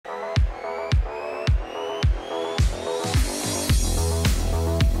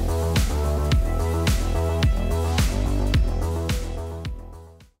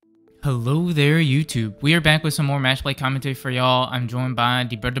Hello there, YouTube. We are back with some more Matchplay commentary for y'all. I'm joined by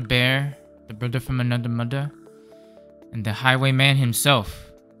the brother bear, the brother from another mother, and the highwayman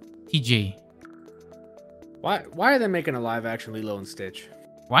himself, TJ. Why are they making a live action Lilo and Stitch?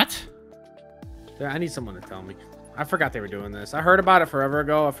 What? I need someone to tell me. I forgot they were doing this. I heard about it forever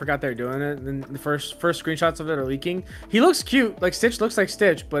ago. I forgot they were doing it. And then the first screenshots of it are leaking. He looks cute. Like Stitch looks like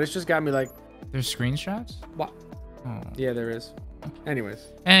Stitch, but it's just got me like... There's screenshots? What? Oh. Yeah, there is. Anyways,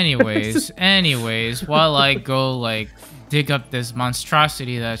 while I go like dig up this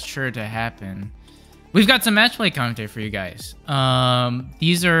monstrosity that's sure to happen, we've got some Matchplay commentary for you guys.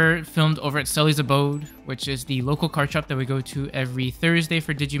 These are filmed over at Sully's Abode, which is the local card shop that we go to every Thursday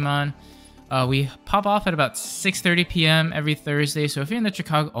for Digimon. We pop off at about 6:30 p.m. every Thursday, so if you're in the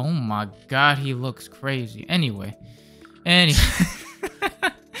Chicago... Oh my god, he looks crazy. Anyway.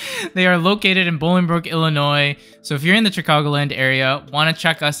 They are located in Bolingbrook, Illinois. So if you're in the Chicagoland area, want to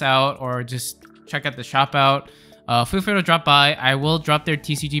check us out or just check out the shop out, feel free to drop by. I will drop their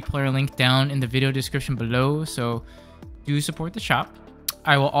TCG player link down in the video description below. So do support the shop.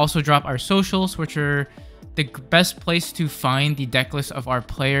 I will also drop our socials, which are the best place to find the deck list of our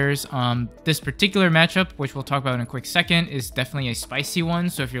players. This particular matchup, which we'll talk about in a quick second, is definitely a spicy one.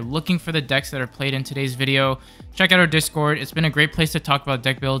 So if you're looking for the decks that are played in today's video, check out our Discord. It's been a great place to talk about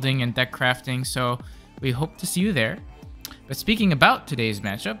deck building and deck crafting, so we hope to see you there. But speaking about today's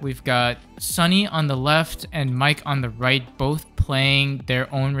matchup, we've got Sonny on the left and Mike on the right, both playing their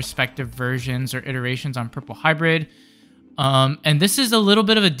own respective versions or iterations on Purple Hybrid. And this is a little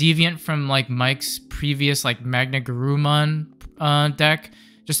bit of a deviant from like Mike's previous like Magna Garurumon deck.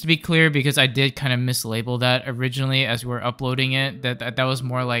 Just to be clear, because I did kind of mislabel that originally as we were uploading it, that was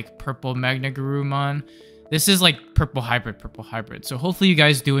more like Purple Magna Garurumon. This is like Purple Hybrid. So hopefully you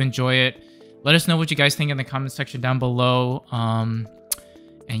guys do enjoy it. Let us know what you guys think in the comment section down below. And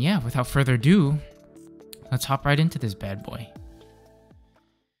yeah, without further ado, let's hop right into this bad boy.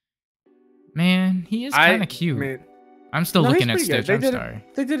 Man, he is kind of cute. Man, I'm still looking at Stitch. I'm sorry.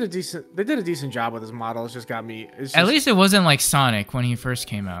 They did a decent job with his model. It's just got me. At least it wasn't like Sonic when he first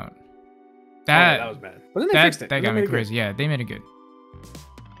came out. That was bad. But then they fixed it. That got me crazy. Yeah, they made it good.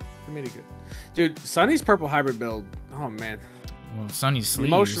 They made it good. Dude, Sonny's Purple Hybrid build. Oh man. Well, Sonny's sleeves.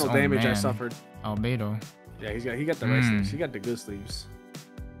 Emotional damage I suffered. Albedo. Yeah, he got the right sleeves. He got the good sleeves.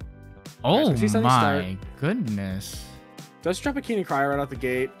 Oh my goodness. Let's drop a Keenan Crier right out the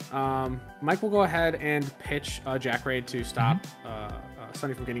gate. Mike will go ahead and pitch Jack Raid to stop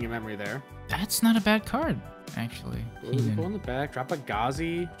Sonny from getting a memory there. That's not a bad card, actually. Go in the back, drop a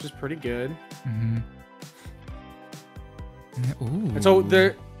Gazi, which is pretty good. And so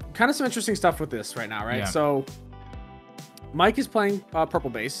there kind of some interesting stuff with this right now, right? Yeah. So Mike is playing purple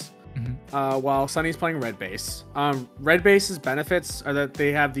base, while Sonny's playing red base. Red base's benefits are that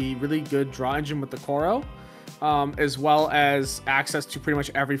they have the really good draw engine with the Koro. As well as access to pretty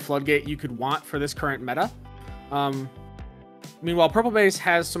much every floodgate you could want for this current meta. Meanwhile, Purple Base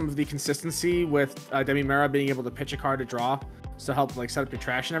has some of the consistency with Demimera being able to pitch a card to draw to help like set up your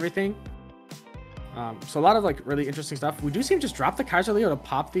trash and everything. So a lot of like really interesting stuff. We do see him just drop the Kaiser Leo to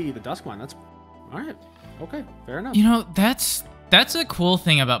pop the Duskmon. That's all right. Okay, fair enough. You know, that's a cool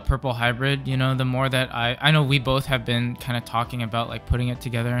thing about Purple Hybrid. You know, the more that I know we both have been kind of talking about like putting it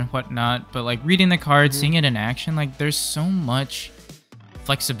together and whatnot, but like reading the cards, seeing it in action, like there's so much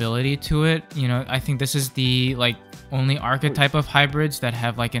flexibility to it. You know, I think this is the like only archetype of hybrids that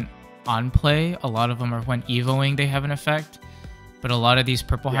have like an on play. A lot of them are when evoing they have an effect, but a lot of these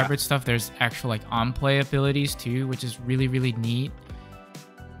Purple Hybrid stuff, there's actual like on play abilities too, which is really, really neat.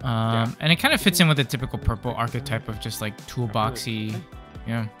 And it kind of fits in with the typical purple archetype of just like toolboxy.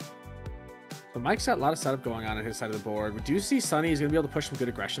 Yeah. But Mike's got a lot of setup going on his side of the board. We do see Sonny is going to be able to push some good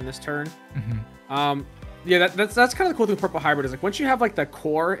aggression this turn. Yeah, that's kind of the cool thing with Purple Hybrid is like once you have like the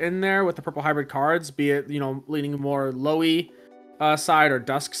core in there with the Purple Hybrid cards, be it, you know, leaning more lowy side or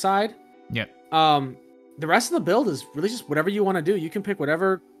dusk side. Yep. The rest of the build is really just whatever you want to do. You can pick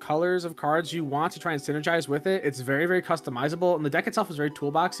whatever colors of cards you want to try and synergize with it. It's very, very customizable. And the deck itself is very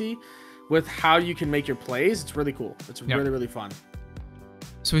toolboxy with how you can make your plays. It's really cool. It's really, really fun.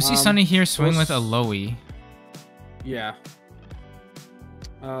 So we see Sonny here swing with a Lowy. Yeah.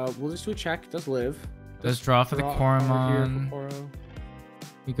 We'll just do a check. It does live. Does draw for the Koromon.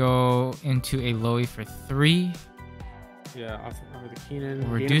 We go into a Lowy for 3. Yeah, off the Keenan.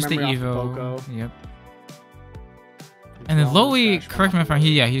 We'll reduce the Evo. Yep. And the Lowy, correct me if I'm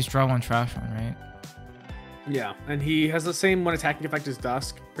wrong, he's draw 1, trash 1, right? Yeah, and he has the same one attacking effect as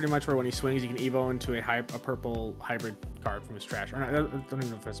Dusk, pretty much where when he swings, you can Evo into a Purple Hybrid card from his trash. Or not, I don't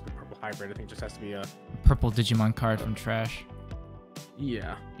even know if that's a Purple Hybrid. I think it just has to be a Purple Digimon card from trash.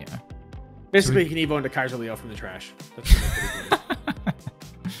 Yeah. Yeah. Basically, you can evo into Kaiser Leo from the trash.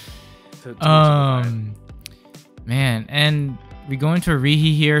 That's man, and we go into a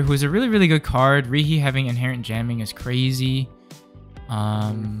Rihi here, who's a really, really good card. Rihi having inherent jamming is crazy.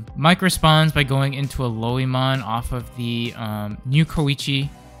 Mike responds by going into a Loimon off of the new Koichi.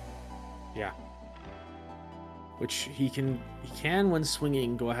 Yeah. Which he can when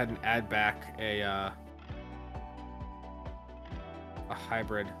swinging go ahead and add back a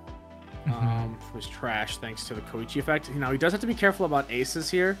hybrid from his trash thanks to the Koichi effect. Now he does have to be careful about aces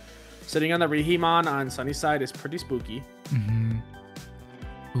here. Sitting on the Rihimon on Sunny's side is pretty spooky.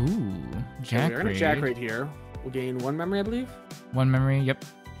 Ooh, Jack so we're gonna Jack Raid here. We'll gain 1 memory, I believe. 1 memory, yep.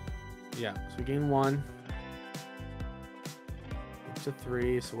 Yeah, so we gain 1. Up to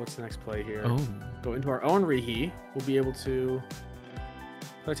 3. So what's the next play here? Oh. Go into our own Rihi. We'll be able to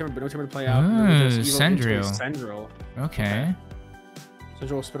play timber, but no timber to play out. Sendril. Okay.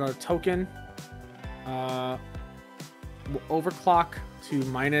 Sendril will spit out a token. We'll overclock to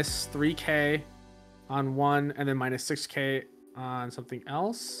minus 3k on 1 and then minus 6k on something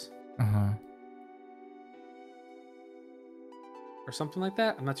else. Or something like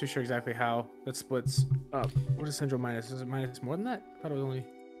that. I'm not too sure exactly how that splits up. What is Sendril minus? Is it minus more than that? I thought it was only...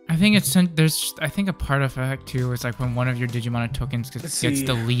 I think it's there's I think a part of effect too is like when one of your Digimon tokens gets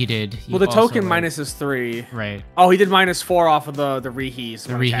deleted. Well, the token minus is 3. Right. Oh, he did minus 4 off of the Rihis.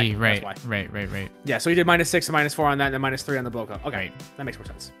 The Rihi, right. Yeah, so he did minus 6 and minus 4 on that, and then minus 3 on the Boko. Okay, right. That makes more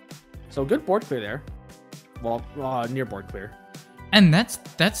sense. So good board clear there. Well, near board clear. And that's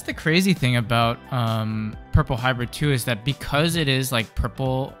the crazy thing about Purple Hybrid 2 is that because it is like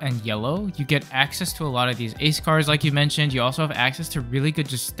purple and yellow, you get access to a lot of these ace cards like you mentioned. You also have access to really good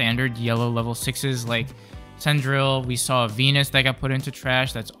just standard yellow level 6s like Sendril. We saw a Venus that got put into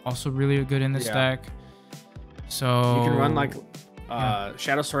trash. That's also really good in this deck. So you can run like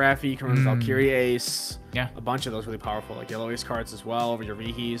Shadow Seraphi, you can run Valkyrie Ace. Yeah. A bunch of those really powerful like yellow ace cards as well over your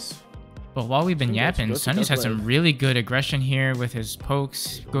Rihis. But while we've been yapping, Sonny's had some really good aggression here with his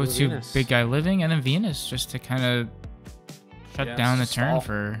pokes. Go to Big Guy Living and then Venus just to kind of shut down the turn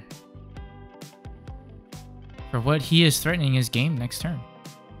for what he is threatening his game next turn.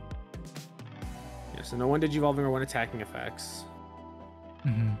 Yeah, so no one Digivolving or one attacking effects.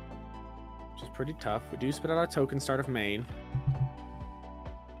 Which is pretty tough. We do spit out our token start of main.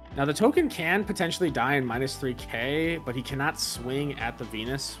 Now, the token can potentially die in minus 3k, but he cannot swing at the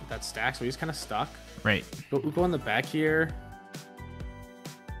Venus with that stack, so he's kind of stuck. Right. We'll go in the back here.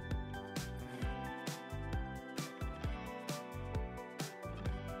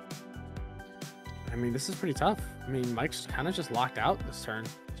 I mean, this is pretty tough. I mean, Mike's kind of just locked out this turn.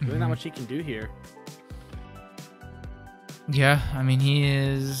 There's really not much he can do here. Yeah, I mean, he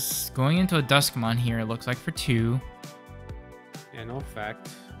is going into a Duskmon here, it looks like, for 2. Yeah, no effect.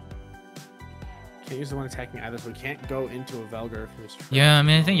 Can't use the one attacking either, so we can't go into a Velgar from his trade. Yeah, I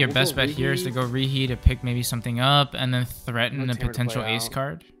mean, I think your best bet here is to go Rihi to pick maybe something up and then threaten a potential ace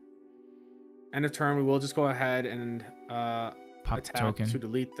card. End of turn, we will just go ahead and pop attack the token to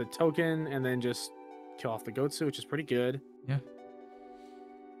delete the token and then just kill off the Gotsu, which is pretty good. Yeah.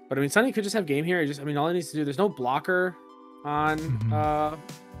 But I mean, Sonny could just have game here. I mean, all he needs to do, there's no blocker on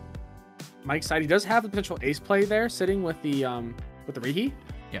Mike's side. He does have a potential ace play there, sitting with the Rihi.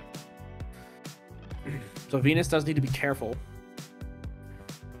 Yeah. So Venus does need to be careful.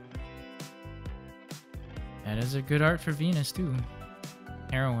 That is a good art for Venus too.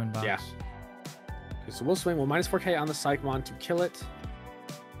 Heroin box. Yeah. Okay, so we'll swing. We'll minus 4k on the Psychmon to kill it.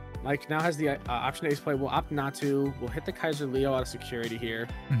 Mike now has the option to ace play. We'll opt not to. We'll hit the Kaiser Leo out of security here.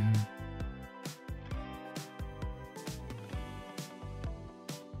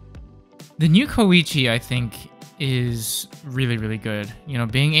 The new Koichi, I think, is really, really good. You know,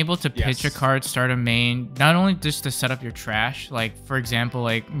 being able to pitch a card, start a main, not only just to set up your trash, like, for example,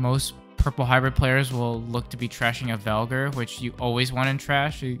 like, most Purple Hybrid players will look to be trashing a Velgar, which you always want in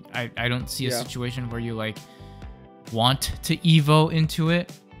trash. I don't see a situation where you, like, want to Evo into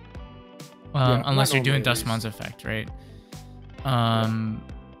it. Unless you're doing Dustmon's effect, right?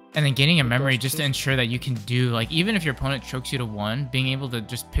 And then gaining a memory just to ensure that you can do, like, even if your opponent chokes you to 1, being able to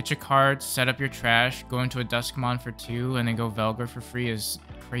just pitch a card, set up your trash, go into a Duskmon for 2, and then go Velgar for free is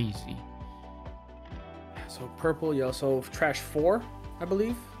crazy. So purple, yellow, so trash 4, I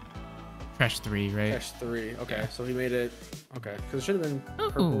believe? Trash 3, right? Trash 3, okay. Yeah. So he made it, okay. Because it should have been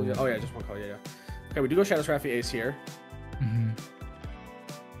purple, yellow. Oh yeah, just one color, yeah. Okay, we do go Shadow Seraphi Ace here.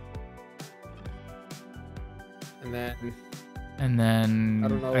 And then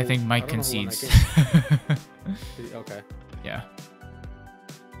I think Mike concedes. Okay. Yeah.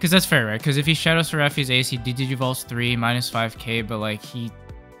 Because that's fair, right? Because if he Shadow Seraphi's ace, he Digivolves 3, minus 5k, but like he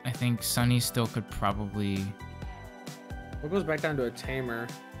I think Sonny still could probably... What goes back down to a tamer?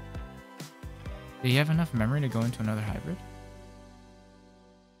 Do you have enough memory to go into another hybrid?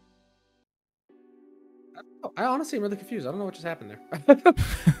 I honestly am really confused. I don't know what just happened there.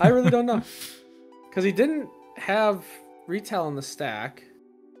 I really don't know. Because he didn't have retail in the stack.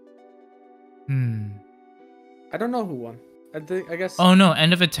 I don't know who won. I guess. Oh no!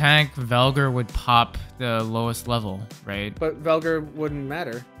 End of attack, Velgar would pop the lowest level, right? But Velgar wouldn't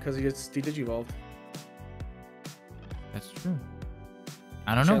matter because he gets de-digivolved. That's true.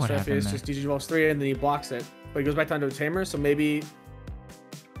 I don't know what happened It's there. just de-digivolves 3 and then he blocks it, but he goes back down to a tamer. So maybe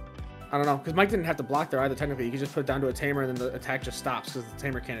I don't know because Mike didn't have to block there either. Technically, you could just put it down to a tamer and then the attack just stops because the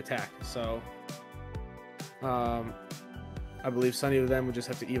tamer can't attack. So, I believe Sonny then would just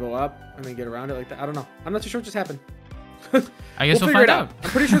have to evo up and then get around it like that. I don't know. I'm not too sure what just happened. I guess we'll figure find it out. I'm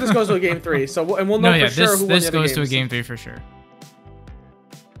pretty sure this goes to a game 3. So we'll know for sure who won this the other goes to a games. game 3 for sure.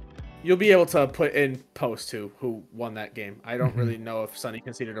 You'll be able to put in post too who won that game. I don't really know if Sonny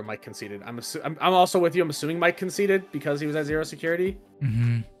conceded or Mike conceded. I'm also with you. I'm assuming Mike conceded because he was at 0 security.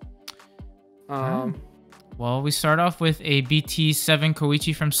 Well, we start off with a BT7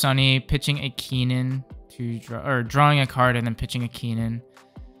 Koichi from Sonny pitching a Keenan to drawing a card and then pitching a Keenan.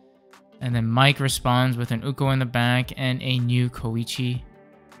 And then Mike responds with an Uko in the back and a new Koichi.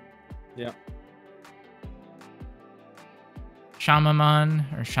 Yep.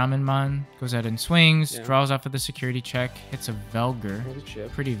 Shamanman goes out and swings, draws off of the security check, hits a Velgar.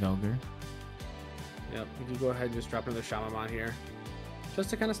 Pretty Velgar. Yep, you can go ahead and just drop another Shamanman here.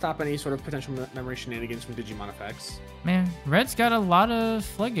 Just to kind of stop any sort of potential memory shenanigans from Digimon effects. Man, Red's got a lot of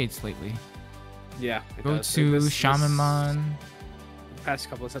floodgates lately. Yeah, it Go does. to Shamanman. The past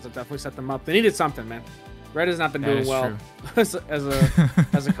couple of sets have definitely set them up. They needed something, man. Red has not been doing well as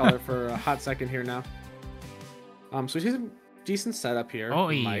a color for a hot second here now. So he's a decent setup here.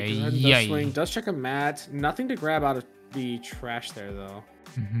 Oh, Mike yeah. Swing, does check a mat. Nothing to grab out of the trash there, though.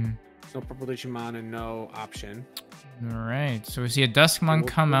 No purple Digimon and no option. All right. So we see a Duskmon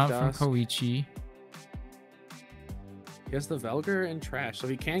come out from Koichi. He has the Velgar and trash. So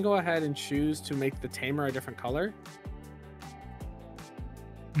he can go ahead and choose to make the Tamer a different color.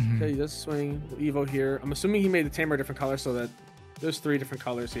 Okay, he does swing Evo here. I'm assuming he made the Tamer a different color so that there's 3 different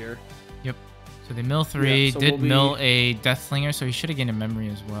colors here. Yep. So they mill 3, Yeah, so did mill a Deathslinger, so he should have gained a memory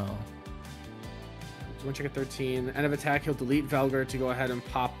as well. So one check at 13. End of attack, he'll delete Velgar to go ahead and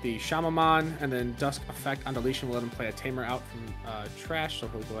pop the Shamanman, and then Dusk effect on deletion will let him play a Tamer out from trash. So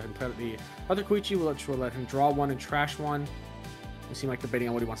he'll go ahead and play the other Koichi. We'll let him draw 1 and trash 1. We seem like debating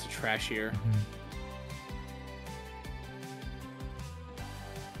on what he wants to trash here.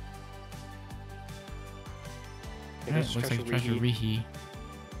 Looks like treasure Rihi.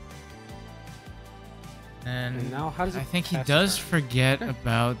 And now how does it I think he does forget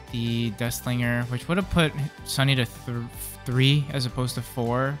about the Deathslinger, which would have put Sonny to 3 as opposed to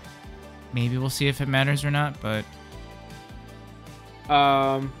 4. Maybe we'll see if it matters or not, but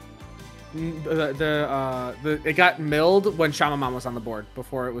it got milled when Shamanman was on the board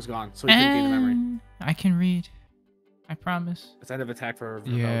before it was gone, so he couldn't gain the memory. I can read. I promise. It's end of attack for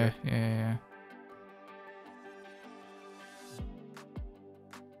yeah.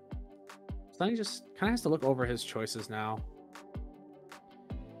 Sonny just kind of has to look over his choices now.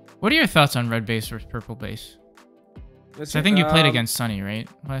 What are your thoughts on red base versus purple base? So I think you played against Sonny, right,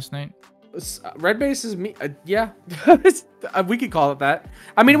 last night? Red base is me. Yeah, we could call it that.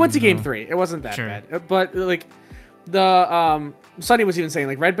 I mean, it went to game 3. It wasn't that bad, but like the Sonny was even saying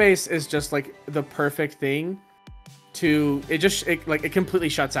like red base is just like the perfect thing to it completely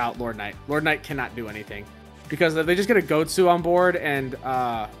shuts out Lord Knight. Lord Knight cannot do anything because they just get a Gotsu on board and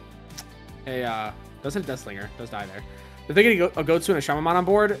doesn't Deathslinger does die there. If they get a Gotsu and a Shamanman on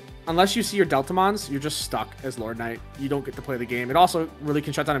board, unless you see your Deltamons, you're just stuck as Lord Knight. You don't get to play the game. It also really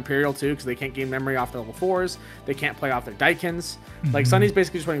can shut down Imperial too, because they can't gain memory off the level 4s. They can't play off their Daikins. Like Sonny's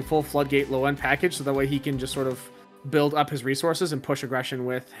basically just running full Floodgate low end package, so that way he can just sort of build up his resources and push aggression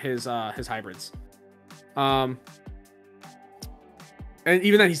with his hybrids. And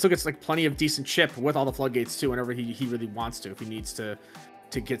even then, he still gets like plenty of decent chip with all the Floodgates too, whenever he really wants to, if he needs to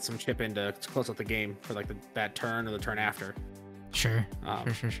get some chip in to close out the game for like that turn or the turn after. Sure.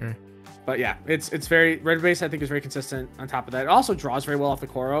 But yeah, it's very red base. I think is very consistent. On top of that, it also draws very well off the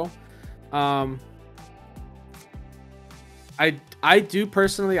Koro. I'm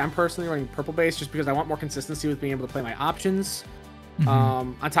personally running purple base just because I want more consistency with being able to play my options.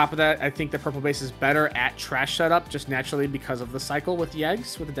 On top of that, I think the purple base is better at trash setup just naturally because of the cycle with the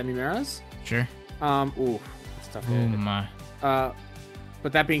eggs with the Demimeras. Sure. Ooh, that's tough. Oh my.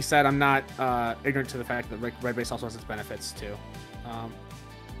 But that being said, I'm not ignorant to the fact that red base also has its benefits too.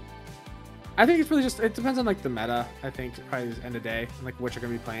 I think it's really just, it depends on like the meta. I think probably the end of the day, and like what you're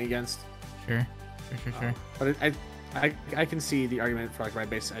gonna be playing against. Sure. But I can see the argument for like red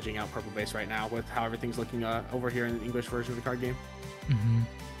base edging out purple base right now with how everything's looking over here in the English version of the card game.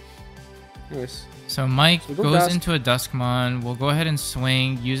 Anyways, so Mike goes into a Duskmon. We'll go ahead and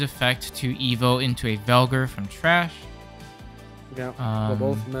swing, use effect to evo into a Velgar from trash. Yeah, we'll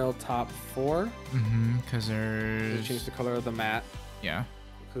both mill top 4. Because there's... change the color of the mat. Yeah.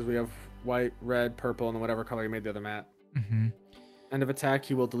 Because we have white, red, purple, and whatever color you made the other mat. End of attack,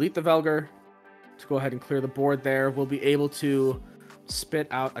 he will delete the Velgar to go ahead and clear the board there. We'll be able to spit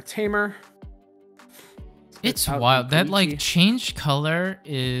out a Tamer. It's wild. That like change color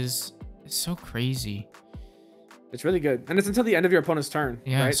is so crazy. It's really good. And it's until the end of your opponent's turn.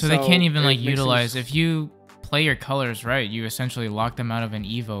 Yeah, right? so they can't even like utilize... If you play your colors right, you essentially lock them out of an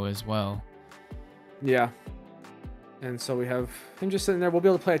evo as well. Yeah. And so we have him just sitting there. We'll be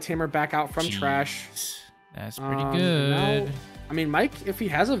able to play a Tamer back out from trash. That's pretty good. Now, I mean, Mike, if he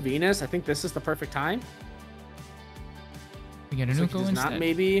has a Venus, I think this is the perfect time. We get an Uko instead. Not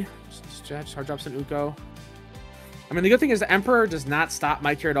maybe. Just hard drops an Uko. I mean, the good thing is the Emperor does not stop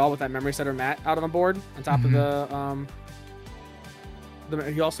Mike here at all with that Memory Setter mat out on the board. On top of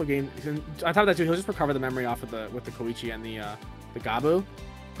he also gained, on top of that too, he'll just recover the memory off of with the Koichi and the Gabu.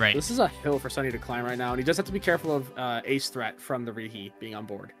 Right. This is a hill for Sonny to climb right now, and he does have to be careful of ace threat from the Rihi being on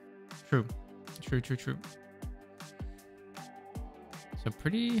board. True. So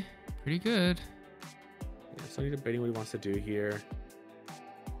pretty good. Yeah, Sonny debating what he wants to do here.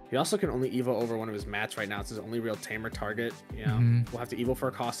 He also can only evo over one of his mats right now. It's his only real Tamer target. You know, we'll have to evo for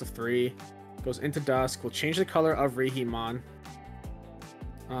a cost of 3. Goes into Dusk. We'll change the color of Rihimon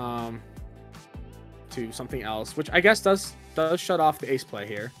to something else, which I guess does shut off the ace play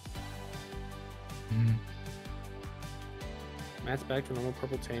here. Mat's back to normal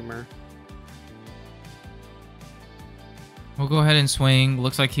purple Tamer. We'll go ahead and swing.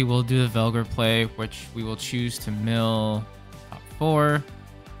 Looks like he will do the Velgar play, which we will choose to mill top 4.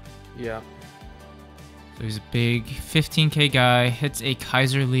 Yeah. So he's a big 15k guy, hits a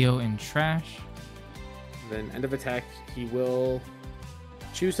Kaiser Leo in trash. Then end of attack, he will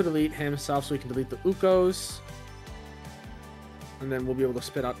choose to delete himself so he can delete the Ukos. And then we'll be able to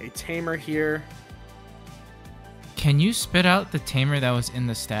spit out a Tamer here. Can you spit out the Tamer that was in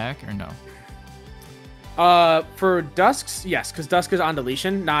the stack or no? For Dusks, yes, because Dusk is on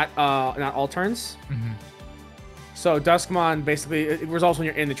deletion, not all turns. So Duskmon basically it results when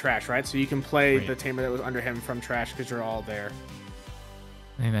you're in the trash, right? So you can play the Tamer that was under him from trash because you're all there.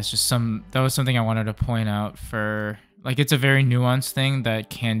 I think that's just that was something I wanted to point out for, like, it's a very nuanced thing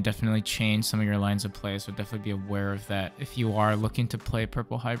that can definitely change some of your lines of play. So definitely be aware of that if you are looking to play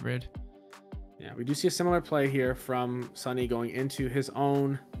purple hybrid. Yeah, we do see a similar play here from Sonny going into his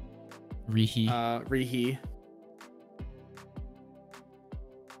own Rihi.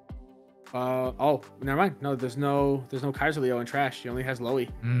 Oh, never mind. No, there's no Kaiser Leo in trash. He only has Loey.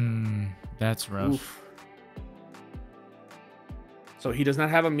 That's rough. Oof. So he does not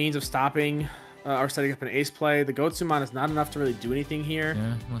have a means of stopping or setting up an ace play. The Gotsumon is not enough to really do anything here.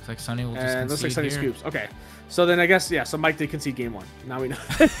 Yeah, looks like Sonny will just concede. Looks like Sonny scoops. Okay, so then I guess so Mike did concede game 1. Now we know.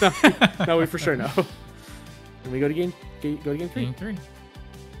 now we for sure know. And we go to game 3. Game 3.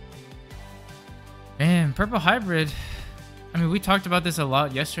 Man, purple hybrid. I mean, we talked about this a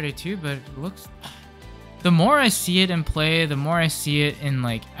lot yesterday too, but it looks... The more I see it in play, the more I see it in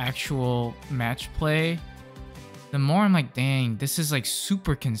like actual match play, the more I'm like, dang, this is like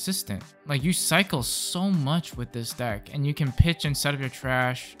super consistent. Like, you cycle so much with this deck, and you can pitch and set up your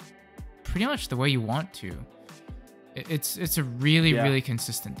trash pretty much the way you want to. It's a really, really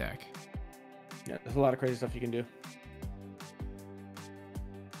consistent deck. Yeah, there's a lot of crazy stuff you can do.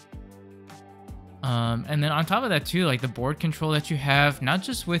 And then on top of that too, like the board control that you have, not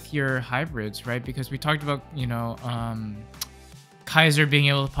just with your hybrids, right? Because we talked about, Kaiser being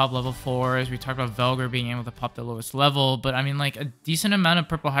able to pop level 4s. We talked about Velgar being able to pop the lowest level. But I mean, like, a decent amount of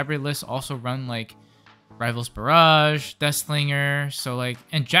purple hybrid lists also run like Rivals Barrage, Deathslinger, so like,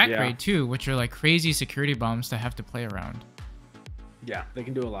 and Jackraid too, which are like crazy security bombs to have to play around. Yeah, they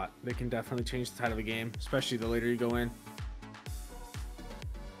can do a lot. They can definitely change the tide of the game, especially the later you go in.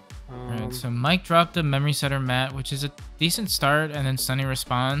 Alright, so Mike dropped a Memory Setter mat, which is a decent start, and then Sonny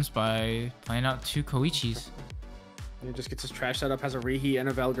responds by playing out 2 Koichis. He just gets his trash set up, has a Rihi and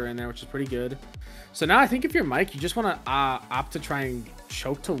a Velgar in there, which is pretty good. So now I think if you're Mike, you just want to opt to try and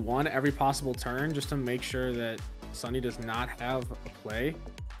choke to 1 every possible turn, just to make sure that Sonny does not have a play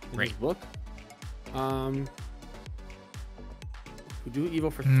in his book. We do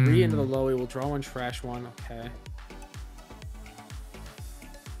Evo for 3 into the Lowy. We'll draw 1, trash 1. Okay.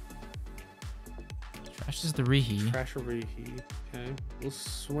 Trashes the Rihi. Trash a Rihi. Okay. We'll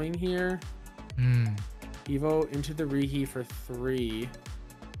swing here. Hmm. Evo into the Rihi for 3.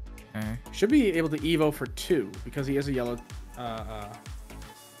 Okay. Should be able to Evo for 2 because he is a yellow, or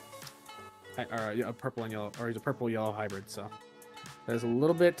a purple and yellow, or he's a purple-yellow hybrid. So there's a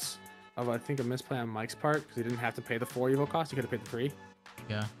little bit of, I think, a misplay on Mike's part because he didn't have to pay the 4 Evo cost. He could have paid the 3.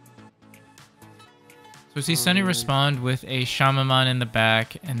 Yeah. So we see Sonny respond with a Shamamon in the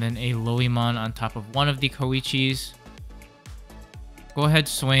back and then a Loimon on top of one of the Koichis. Go ahead,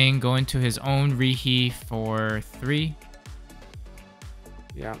 swing, go into his own Rihi for 3.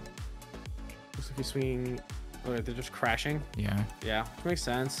 Yeah. Looks like he's swinging. Oh, they're just crashing. Yeah. Yeah, which makes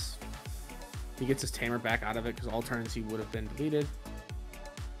sense. He gets his tamer back out of it because all turns he would have been deleted.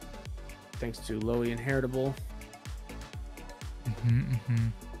 Thanks to Lowy Inheritable.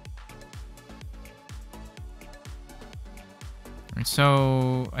 And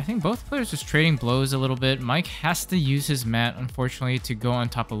so I think both players just trading blows a little bit. Mike has to use his mat, unfortunately, to go on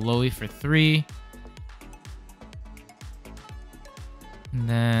top of Lowy for 3. And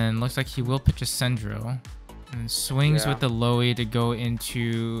then looks like he will pitch a Sendro. And swings with the Lowy to go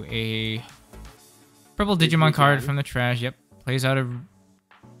into a purple Digimon card from the trash. Yep. Plays out a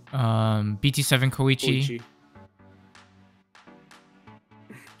BT7 Koichi.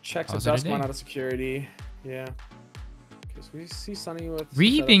 Checks a Duskmon out of security. Yeah. Because we see Sonny with...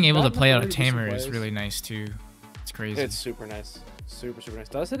 Rihi being able to play out a tamer is really nice too. It's crazy. It's super nice. Super nice.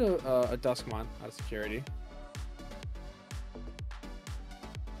 Does hit a Duskmon out of security.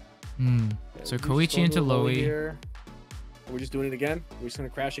 So Koichi into Lowy. Are we just doing it again? Are we just going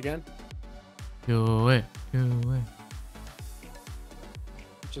to crash again? Do it.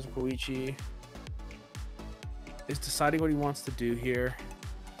 Just Koichi is deciding what he wants to do here.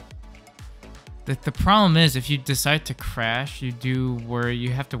 The problem is if you decide to crash,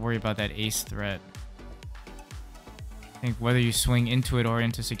 you have to worry about that ace threat. I think whether you swing into it or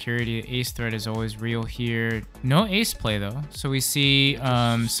into security, the ace threat is always real here. No ace play though. So we see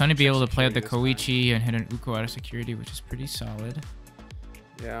Sonny be able to play out the Koichi and hit an Uko out of security, which is pretty solid.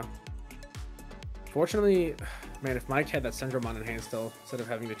 Yeah. Fortunately, man, if Mike had that Sendromon in hand still, instead of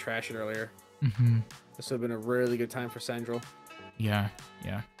having to trash it earlier, this would have been a really good time for Sendro. Yeah.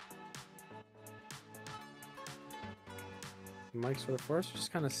 Mike's for the first,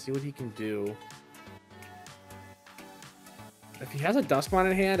 just kind of see what he can do. If he has a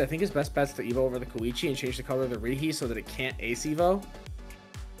Duskmon in hand, I think his best bet's to Evo over the Koichi and change the color of the Rihi so that it can't ace Evo.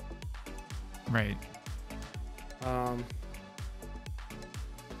 Right. But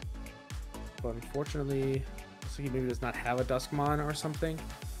unfortunately, looks like he maybe does not have a Duskmon or something.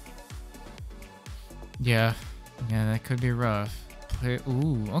 Yeah, that could be rough.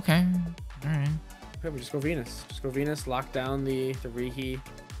 Ooh, okay. All right. Okay, we just go Venus. Just go Venus, lock down the Rihi.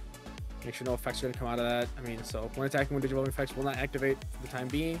 Make sure no effects are going to come out of that. I mean, so when attacking with Digivolving effects will not activate for the time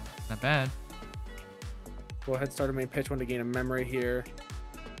being. Not bad. Go ahead, start a main pitch one to gain a memory here.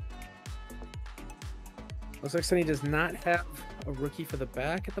 Looks like Sonny does not have a rookie for the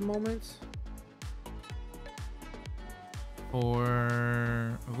back at the moment.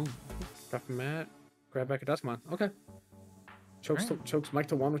 Ooh. Drop a mat. Grab back a Duskmon. Okay. Chokes Mike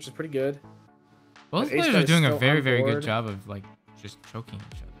to 1, which is pretty good. Both players are doing a very good job of like just choking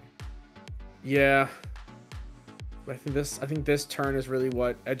each other. Yeah. But I think this turn is really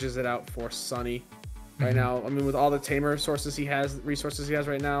what edges it out for Sonny right now. I mean, with all the tamer resources he has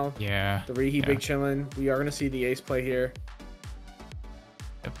right now. Yeah. The Rihi big chillin'. We are gonna see the ace play here.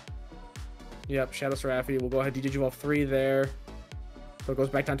 Yep, Shadow Seraphi. We'll go ahead and Digivolve 3 there. So it goes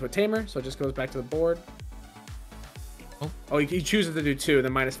back down to a tamer, so it just goes back to the board. Oh, he chooses to do 2,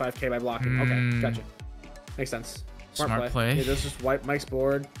 then minus 5k by blocking. Okay, gotcha. Makes sense. Smart play. Yeah, this just wipe Mike's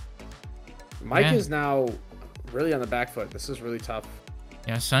board. Mike is now really on the back foot. This is really tough.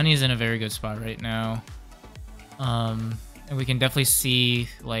 Yeah, Sonny's in a very good spot right now. And we can definitely see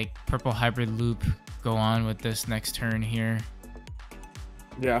like purple hybrid loop go on with this next turn here.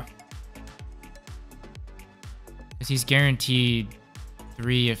 Yeah. Because he's guaranteed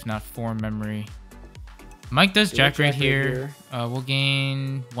 3, if not 4 memory. Mike does Jack right here. We'll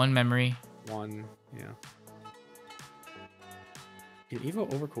gain 1 memory. 1, yeah. Get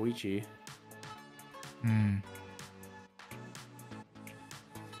Evo over Koichi.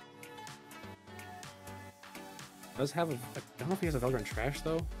 Does have a... I don't know if he has a Velgrin Trash,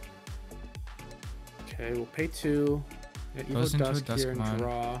 though. Okay, we'll pay 2. Get Evo Dusk here and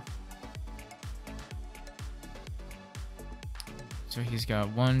draw. So he's got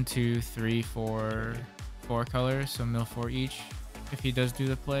 1, 2, 3, 4 colors, so mill 4 each if he does do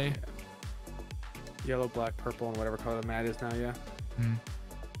the play. Yeah. Yellow, black, purple, and whatever color the mat is now, yeah.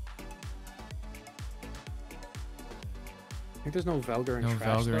 I think there's no Velgar in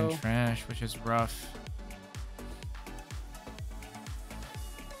trash, No Velgar in trash, which is rough.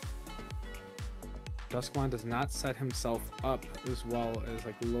 Duskmon does not set himself up as well as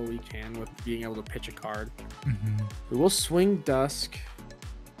like Lowy can with being able to pitch a card. We will swing Dusk.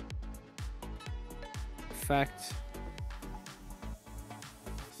 Effect.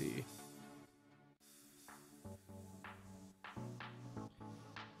 Let's see.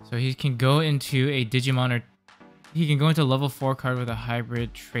 So he can go into a Digimon or he can go into a level 4 card with a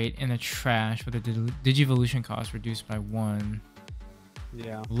hybrid trait in the trash with a Digivolution cost reduced by 1.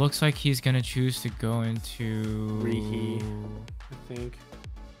 Yeah. Looks like he's gonna choose to go into Rihi, I think.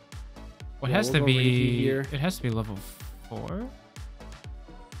 What has to be here. It has to be level 4,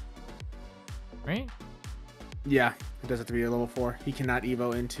 right? Yeah, it does have to be a level 4. He cannot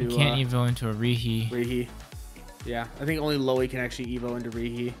evo into. He can't evo into a Rihi. Rihi. Yeah, I think only Lowy can actually evo into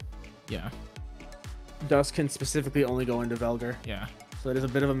Rihi. Yeah. Dusk can specifically only go into Velgar. Yeah. So it is a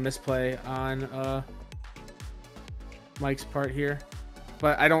bit of a misplay on Mike's part here.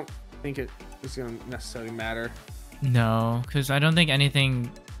 But I don't think it is going to necessarily matter. No, because I don't think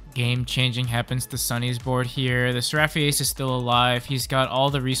anything game-changing happens to Sonny's board here. The Seraphi Ace is still alive. He's got all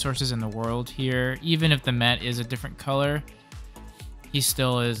the resources in the world here. Even if the mat is a different color, he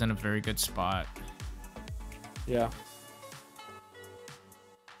still is in a very good spot. Yeah.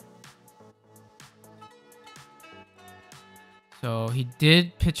 So he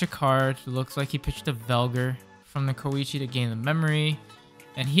did pitch a card. It looks like he pitched a Velgar from the Koichi to gain the memory.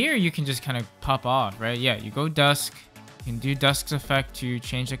 And here you can just kind of pop off, right? Yeah, you go Dusk. You can do Dusk's effect to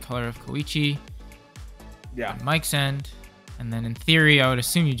change the color of Koichi. Yeah. Mike's end. And then in theory, I would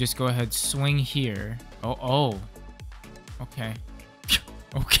assume you just go ahead, swing here. Oh. Okay.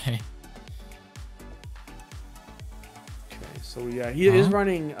 Okay. So yeah, he is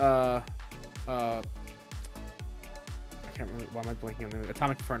running I can't remember, why am I blanking on the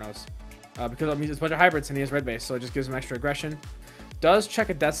Atomic Infernos? Because I mean, it's a bunch of hybrids and he has red base, so it just gives him extra aggression. Does check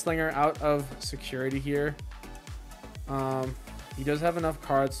a Death Slinger out of security here. He does have enough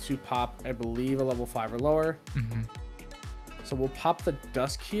cards to pop, I believe, a level 5 or lower. So we'll pop the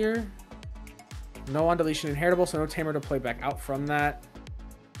Dusk here. No on deletion inheritable, so no Tamer to play back out from that.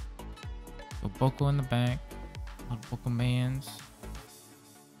 So Boko in the back. A lot of Boko mans.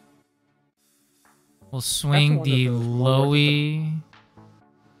 We'll swing the Lowy.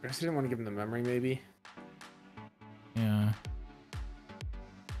 I guess I didn't want to give him the memory, maybe. Yeah.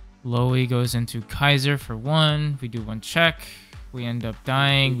 Lowy goes into Kaiser for 1. We do 1 check. We end up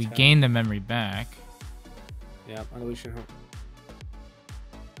dying. We gain the memory back. Yeah, Unleashing Hope.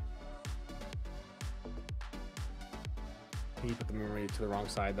 You put the memory to the wrong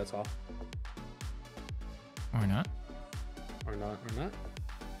side, that's all. Or not. Or not.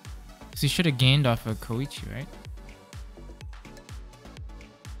 Because he should have gained off of Koichi, right?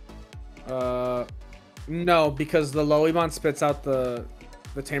 No, because the Loimon spits out the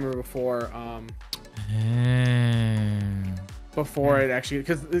Tamer before it actually,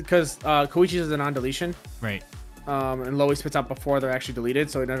 because Koichi's is a non-deletion, right? And Lowy spits out before they're actually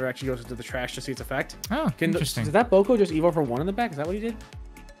deleted, so it never actually goes into the trash to see its effect. Oh, interesting. Did that Boko just evo for 1 in the back? Is that what he did?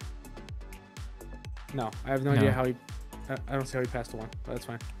 No, I have no idea how he. I don't see how he passed to 1, but that's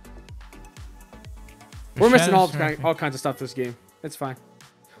fine. We're missing all kinds of stuff this game. It's fine.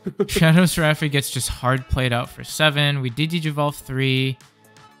 Shadow Seraphi gets just hard played out for 7. We did Digivolve 3.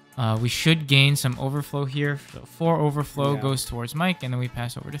 We should gain some overflow here. So 4 overflow goes towards Mike, and then we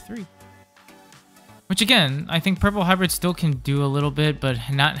pass over to 3. Which again, I think Purple Hybrid still can do a little bit, but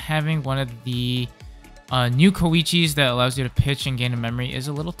not having one of the new Koichis that allows you to pitch and gain a memory is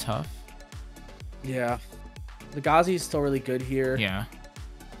a little tough. Yeah. The Gazi is still really good here. Yeah.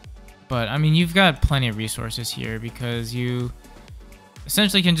 But, I mean, you've got plenty of resources here because you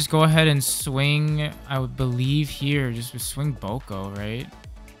essentially can just go ahead and swing, I would believe here, just swing Boko, right?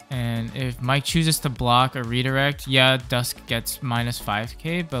 And if Mike chooses to block or redirect, yeah, Dusk gets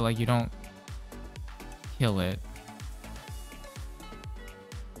 -5k, but, like, you don't kill it.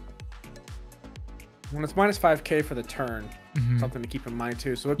 When it's -5k for the turn, something to keep in mind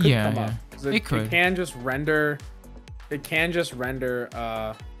too. So it could come up. It can just render. It can just render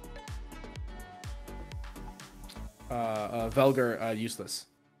Velgar useless.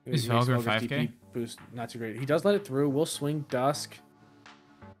 Is Velgar 5k? DP boost not too great. He does let it through. We'll swing Dusk.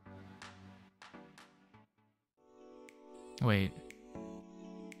 Wait.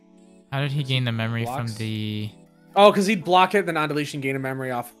 How did he gain the memory from the... Oh, because he'd block it, then on-deletion gain a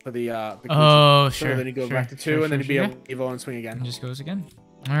memory off of the oh, so sure. then he'd go back to 2, and then he'd be able to evo and swing again. And just goes again.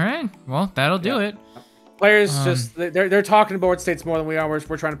 All right. Well, that'll do it. Players just... They're talking board states more than we are. We're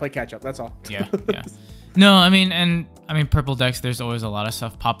trying to play catch-up. That's all. Yeah. No, I mean, purple decks, there's always a lot of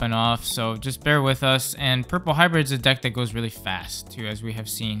stuff popping off, so just bear with us. And purple hybrid's a deck that goes really fast too, as we have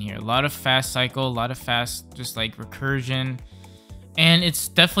seen here. A lot of fast cycle, a lot of fast just like recursion. And it's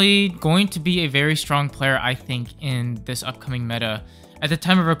definitely going to be a very strong player, I think, in this upcoming meta. At the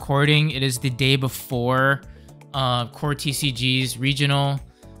time of recording, it is the day before Core TCG's regional.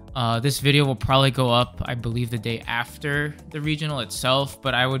 This video will probably go up, I believe, the day after the regional itself,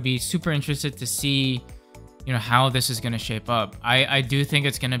 but I would be super interested to see, you know, how this is going to shape up. I do think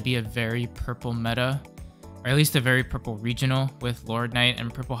it's going to be a very purple meta, or at least a very purple regional with Lord Knight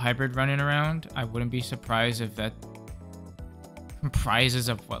and purple hybrid running around. I wouldn't be surprised if that comprises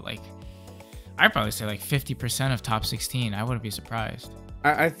of what, like, I'd probably say like 50% of top 16. I wouldn't be surprised.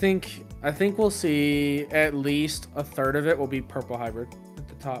 I think we'll see at least a third of it will be purple hybrid at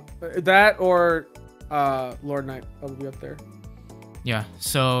the top. That or Lord Knight probably up there. Yeah,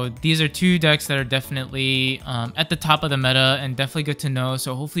 so these are two decks that are definitely at the top of the meta and definitely good to know.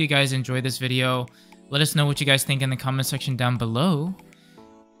 So hopefully you guys enjoyed this video. Let us know what you guys think in the comment section down below.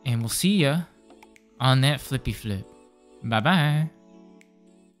 And we'll see ya on that flippy flip. Bye-bye.